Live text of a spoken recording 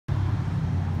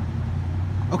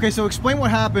Okay, so explain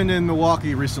what happened in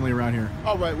Milwaukee recently around here.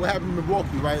 All right, what happened in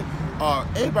Milwaukee, right?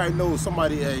 Everybody knows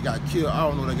somebody got killed. I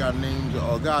don't know, they got named.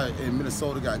 A guy in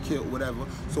Minnesota got killed, whatever.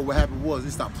 So what happened was they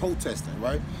stopped protesting,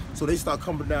 right? So they start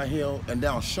coming down here and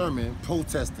down Sherman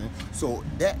protesting. So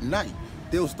that night,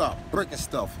 they'll start breaking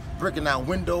stuff, breaking down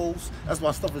windows. That's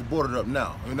why stuff is boarded up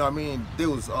now. You know what I mean? They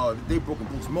broke in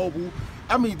Boost Mobile.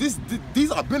 I mean,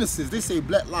 these are businesses. They say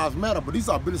Black Lives Matter, but these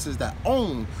are businesses that own.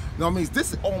 You know what I mean?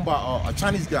 This is owned by a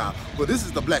Chinese guy, but this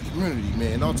is the black community,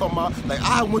 man. You know what I'm talking about? Like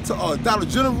I went to Dollar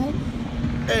General,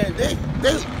 and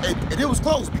it was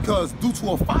closed because due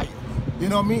to a fire. You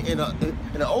know what I mean? And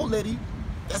the old lady,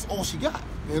 that's all she got.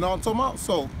 You know what I'm talking about?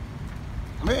 So,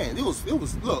 man, it was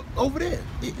look over there.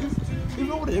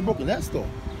 Even over there, they broke in that store.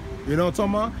 You know what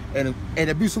I'm talking about? And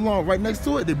the beauty salon right next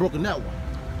to it, they broke in that one.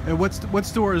 And what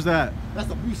store is that? That's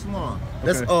a beauty salon.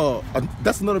 Okay.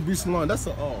 That's another beauty salon. That's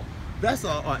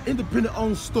a independent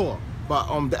owned store by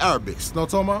the Arabics. You know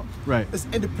what I'm talking about? Right. It's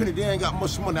independent. They ain't got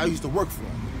much money. I used to work for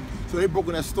them. So they broke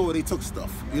in that store. They took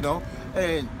stuff. You know.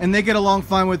 And they get along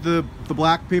fine with the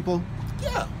black people.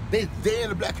 Yeah. They in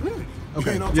the black community.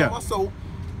 Okay. You know what I'm talking about? So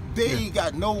they ain't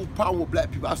got no problem with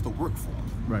black people. I used to work for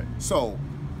them. Right. So,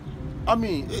 I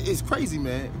mean, it's crazy,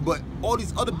 man. But all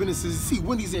these other businesses, see,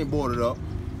 Wendy's ain't boarded up.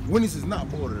 Wendy's is not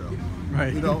boarded up.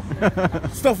 Right. You know?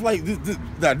 Stuff like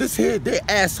this here, they're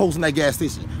assholes in that gas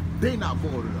station. They not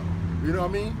boarded up. You know what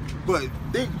I mean?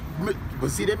 But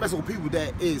see, they messing with people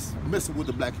that is messing with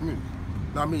the black community.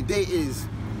 You know what I mean?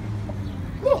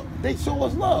 Look, they show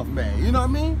us love, man. You know what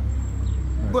I mean?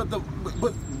 Right.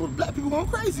 But black people going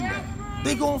crazy, man.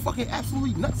 They going fucking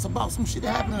absolutely nuts about some shit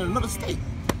that happened in another state.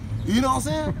 You know what I'm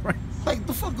saying? Right. Like,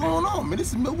 the fuck going on, man? This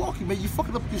is Milwaukee, man. You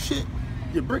fucking up your shit.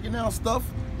 You're breaking down stuff.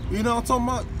 You know what I'm talking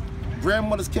about?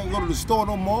 Grandmothers can't go to the store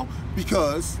no more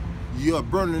because you're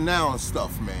burning down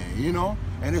stuff, man. You know?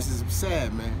 And this is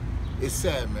sad, man. It's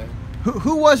sad, man.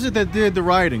 Who was it that did the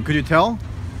rioting? Could you tell?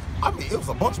 I mean, it was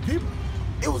a bunch of people.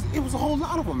 It was a whole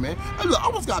lot of them, man. Hey, look, I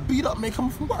almost got beat up, man,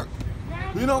 coming from work.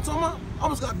 You know what I'm talking about? I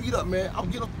almost got beat up, man. I'm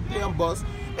getting off the damn bus.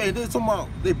 Hey, they talking about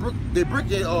they break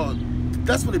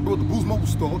that's when they broke the Boost Mobile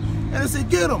store. And they said,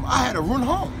 get them. I had to run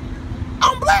home.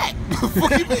 I'm black.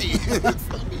 Fuck you mean?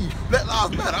 Fuck me. Black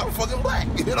Lives Matter. I'm fucking black.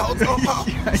 You know what I'm talking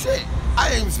about? Shit.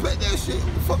 I ain't expect that shit.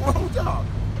 What the fuck wrong with y'all?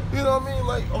 You know what I mean?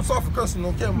 Like, I'm sorry for cursing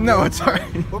on camera. No, it's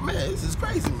alright. But man, this is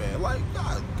crazy, man. Like,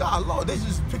 God Lord, they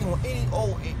just picking on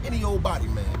any old body,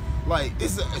 man. Like,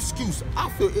 it's an excuse. I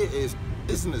feel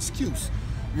it's an excuse.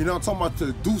 You know what I'm talking about,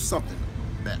 to do something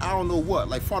that I don't know what.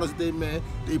 Like Father's Day, man,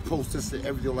 they protested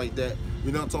everything like that.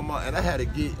 You know what I'm talking about? And I had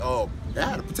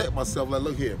to protect myself. Like,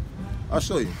 look here. I'll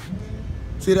show you.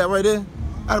 See that right there?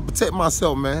 I had to protect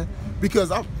myself, man. Because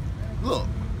I'm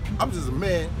just a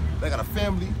man that got a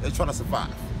family that's trying to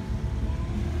survive.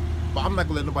 But I'm not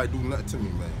gonna let nobody do nothing to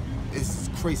me, man. It's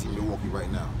crazy in Milwaukee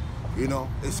right now. You know,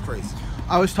 it's crazy.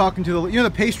 I was talking to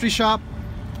the pastry shop,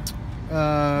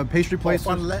 pastry place.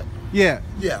 Fun Lab? Yeah.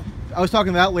 Yeah. I was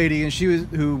talking to that lady, and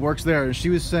who works there, and she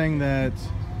was saying that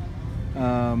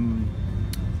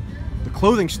the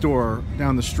clothing store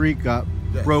down the street got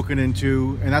broken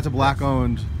into, and that's a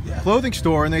black-owned clothing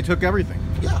store, and they took everything.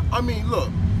 Yeah, I mean, look,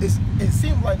 it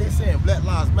seems like they're saying Black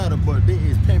Lives Matter, but they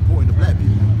is pinpointing the black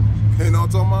people. You know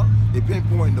what I'm talking about? They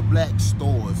pinpointing the black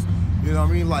stores. You know what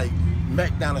I mean? Like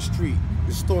Mac down the street,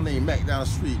 the store named Mac down the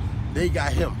street, they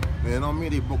got him. You know what I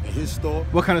mean? They broke in his store.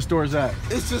 What kind of store is that?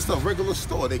 It's just a regular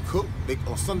store. They cook.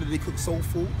 On Sunday they cook soul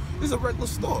food. It's a regular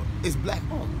store. It's black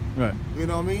owned. Right. You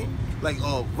know what I mean? Like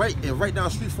right down the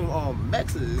street from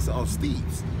Max is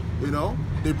Steve's. You know?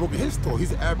 They broke in his store.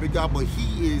 He's an Arabic guy, but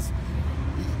he's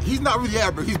not really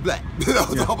Arabic. He's black. You know,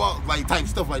 talking about like type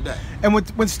stuff like that. And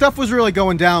when stuff was really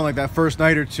going down like that first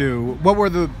night or two, what were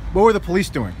the police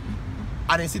doing?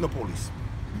 I didn't see no police.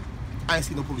 I didn't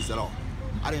see no police at all.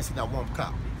 I didn't see not one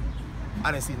cop.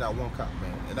 I didn't see not one cop,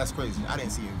 man, and that's crazy. I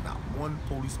didn't see not one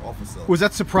police officer. Was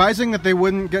that surprising that they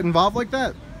wouldn't get involved like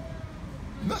that?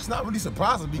 No, it's not really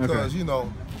surprising because you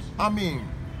know, I mean,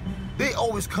 they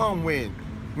always come when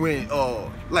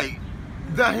like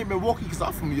down here in Milwaukee, because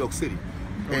I'm from New York City,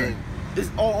 and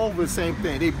it's all over the same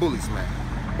thing. They bullies, man.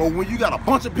 But when you got a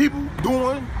bunch of people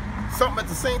doing something at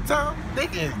the same time, they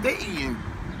eating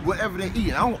whatever they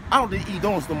eat. I don't think they eat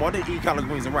donuts no more. They eat collard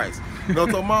greens and rice. You know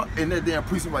what I'm talking about? And that damn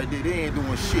precinct right there, they ain't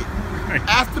doing shit.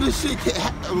 After the shit,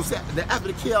 after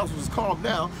the chaos was calmed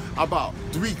down, about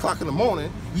 3 o'clock in the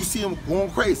morning, you see them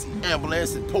going crazy.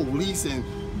 Ambulance and police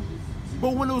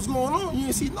but when it was going on, you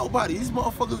didn't see nobody. These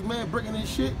motherfuckers, man, breaking in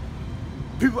shit.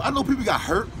 I know people got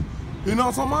hurt. You know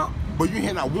what I'm talking about? But you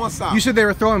hear not one side. You said they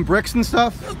were throwing bricks and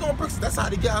stuff? They were throwing bricks. That's how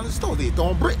they get out of the store. They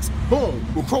throwing bricks. Boom.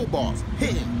 With crowbars.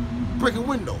 Hitting. Breaking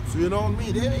windows. You know what I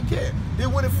mean? They didn't care. They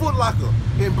went in Foot Locker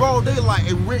in broad daylight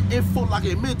and went in Foot Locker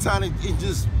in Midtown and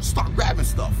just start grabbing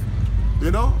stuff. You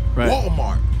know? Right.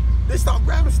 Walmart. They start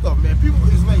grabbing stuff, man. People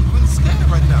is like really scared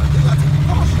right now. They got to take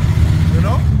precaution. You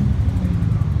know?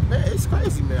 Man, it's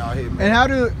crazy, man, out here, man.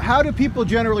 And how do people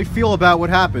generally feel about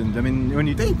what happened? I mean, when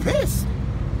you they pissed.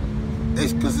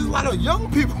 It's because there's a lot of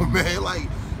young people, man. Like,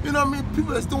 you know what I mean?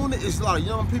 People that's doing it, it's a lot of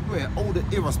young people and older,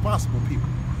 irresponsible people.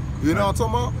 You know what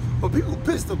I'm talking about? But people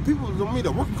pissed. The people, I mean,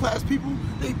 the working class people,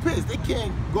 they pissed. They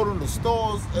can't go to the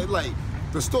stores, and like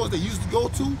the stores they used to go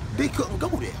to, they couldn't go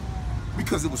there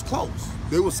because it was closed.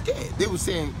 They were scared. They were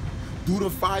saying, do the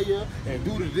fire and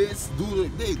do the this, do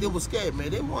the. They were scared,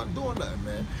 man. They weren't doing nothing,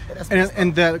 man.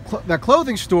 And that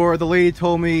clothing store, the lady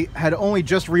told me, had only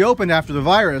just reopened after the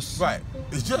virus. Right.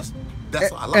 It's just. That's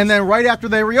how a lot and then right after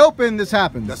they reopened, this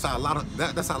happened. That's how a lot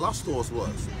of stores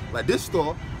was. Like this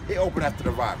store, it opened after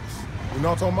the virus. You know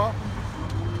what I'm talking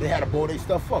about? They had to blow their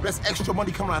stuff up. That's extra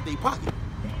money coming out their pocket.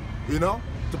 You know,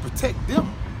 to protect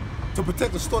them, to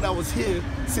protect the store that was here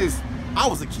since I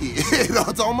was a kid. You know what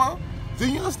I'm talking about? Do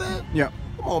you understand? Yeah.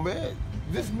 Come on, man.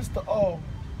 This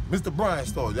Mr. Brian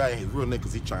store. That ain't his real name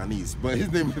because he's Chinese, but his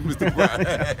name is Mr.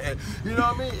 Brian. You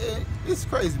know what I mean? It's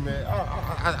crazy, man.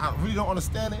 I really don't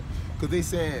understand it because they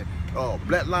saying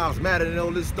Black Lives Matter and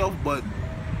all this stuff, but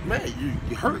man,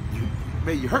 you hurt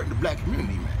the black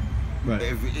community, man. Right.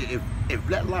 If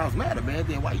Black Lives Matter, man,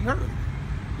 then why you hurting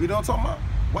it? You know what I'm talking about?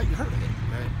 Why you hurting it,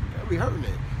 man? We hurting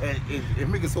it, and it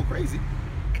make it so crazy.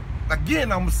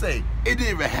 Again, I'm gonna say it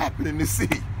didn't even happen in this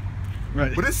city,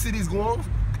 right? But this city's going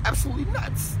absolutely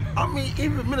nuts. I mean,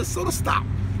 even Minnesota stopped.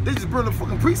 They just burned the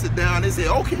fucking precinct down. They say,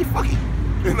 okay, fuck it.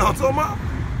 You know what I'm talking about?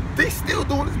 They still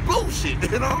doing this bullshit.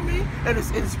 You know what I mean? And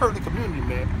it's hurting the community,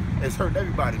 man. It's hurting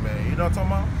everybody, man. You know what I'm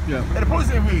talking about? Yeah. And the police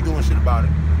ain't really doing shit about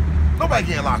it. Nobody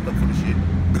getting locked up for the shit.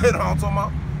 You know what I'm talking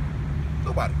about?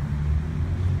 Nobody.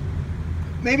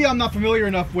 Maybe I'm not familiar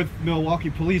enough with Milwaukee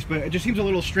police, but it just seems a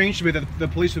little strange to me that the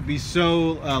police would be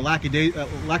so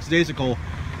lackadaisical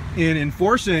in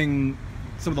enforcing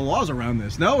some of the laws around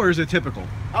this. No, or is it typical?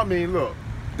 I mean, look,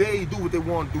 they do what they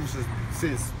want to do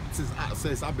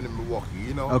since I've been in Milwaukee.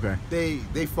 You know, okay.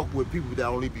 They fuck with people that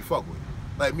don't need to be fucked with.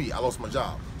 Like me, I lost my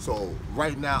job, so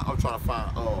right now I'm trying to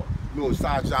find little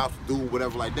side jobs to do,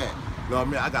 whatever like that. You know what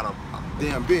I mean? I got a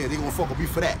damn bid. They gonna fuck with me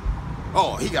for that.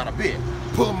 Oh, he got a bid.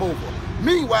 Pull him over.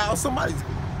 Meanwhile, somebody's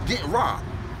getting robbed.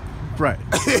 Right.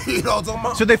 You know what I'm talking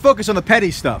about? So they focus on the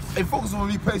petty stuff. They focus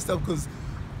on the petty stuff because,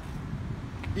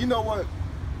 you know what?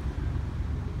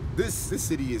 This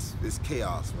city is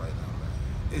chaos right now, man.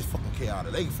 It's fucking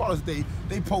chaotic. Like Father's Day,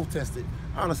 they protested.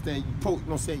 I understand you know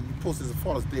what I'm saying, you posted as a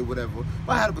Father's Day, whatever.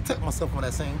 But I had to protect myself on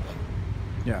that same day.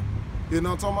 Yeah. You know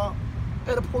what I'm talking about?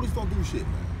 And the police don't do shit,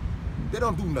 man. They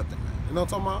don't do nothing, man. You know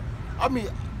what I'm talking about? I mean,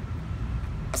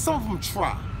 some of them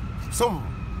try. Some of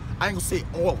them. I ain't gonna say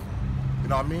all of them. You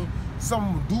know what I mean? Some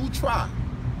of them do try.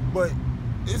 But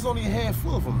it's only a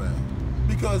handful of them, man.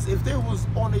 Because if they was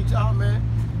on their job, man,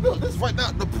 look, this right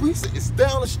now, the precinct is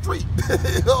down the street. You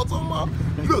know what I'm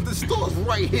talking about? Look, the store's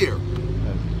right here.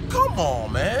 Come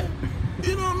on, man.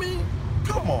 You know what I mean?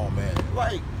 Come on, man.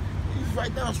 Like, it's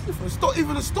right down the street from the store.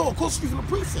 Even the store across the street from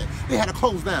the precinct, they had to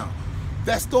close down.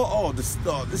 That store,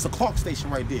 it's a Clark station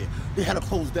right there. They had to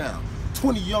close down.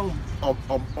 20 young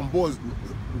boys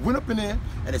went up in there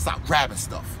and they started grabbing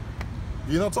stuff.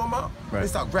 You know what I'm talking about? Right. They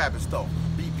start grabbing stuff,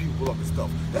 beat people up and stuff.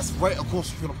 That's right across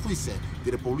the street from the precinct.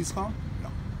 Did the police come? No,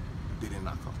 they did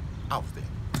not come. I was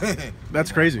there.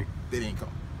 That's crazy. They didn't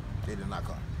come. They did not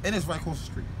come. And it's right across the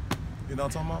street. You know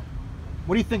what I'm talking about?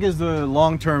 What do you think is the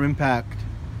long-term impact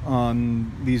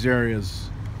on these areas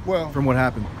from what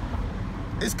happened?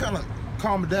 It's kind of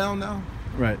calming down now.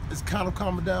 Right. It's kind of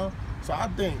calming down. So I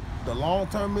think the long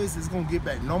term is it's going to get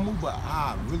back normal, but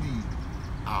I'll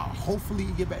hopefully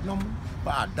get back normal,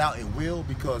 but I doubt it will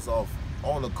because of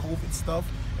all the COVID stuff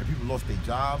and people lost their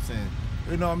jobs and,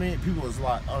 you know what I mean? People was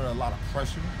under a lot of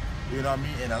pressure, you know what I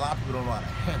mean? And a lot of people don't know how to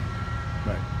handle it.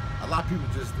 Right. A lot of people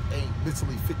just ain't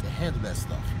mentally fit to handle that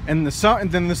stuff. And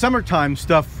then the summertime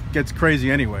stuff gets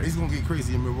crazy anyway. It's gonna get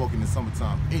crazy in Milwaukee in the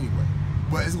summertime anyway.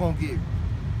 But it's gonna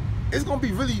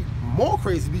be really more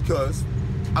crazy because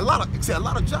a lot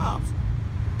of jobs,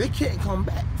 they can't come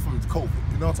back from COVID.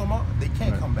 You know what I'm talking about? They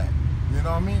can't come back. You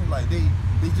know what I mean? Like they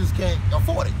just can't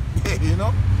afford it. You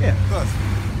know? Yeah. Because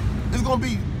it's gonna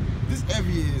be this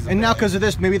area is. And now because of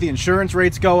this, maybe the insurance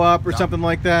rates go up or something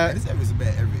like that. Yeah, this area is a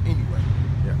bad area anyway.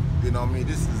 Yeah. You know what I mean?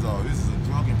 This is a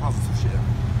drug and prostitution area.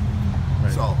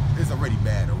 Right. So it's already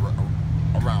bad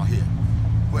around here.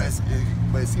 But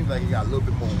it seems like it got a little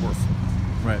bit more worse.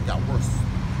 Right. It got worse.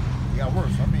 It got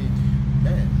worse. I mean,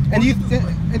 man. And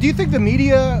do you think the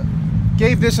media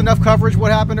gave this enough coverage?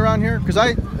 What happened around here? Because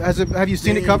have you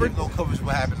seen it covered? No coverage of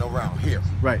what happened around here.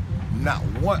 Right. Not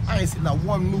one. I ain't seen not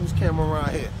one news camera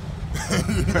around here.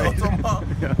 You know what I'm talking about?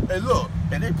 Yeah. And look,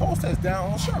 and they post us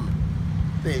down on Sherman.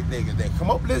 They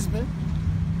come up Lisbon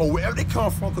or wherever they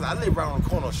come from, because I live right on the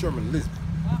corner of Sherman and Lisbon.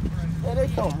 And they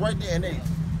come right there and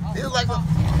it's like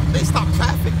they stop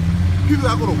traffic. People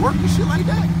that go to work and shit like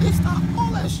that, they stop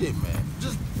all that shit, man.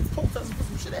 Just protesting for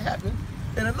some shit that happened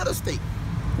in another state.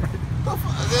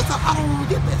 I don't even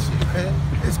get that shit, man.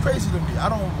 It's crazy to me. I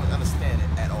don't really understand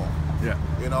it at all. Yeah.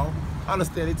 You know? I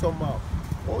understand they talking about,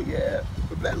 oh yeah,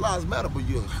 the Black Lives Matter, but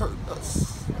you're hurting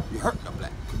us. You're hurting the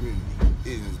black community.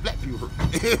 It's black people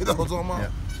hurting. You know what I'm talking about? Yeah.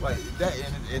 Like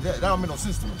that don't make no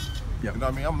sense to me. Yeah. You know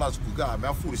what I mean? I'm a logical guy, man.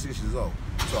 I'm 46 years old.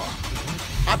 So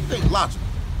I think logical.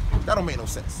 That don't make no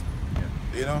sense.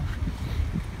 Yeah. You know?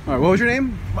 All right, what was your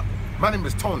name? My name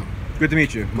is Tony. Good to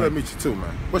meet you. Good to meet you too,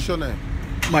 man. What's your name?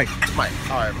 Mike. Mike.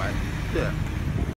 All right, Mike. Yeah.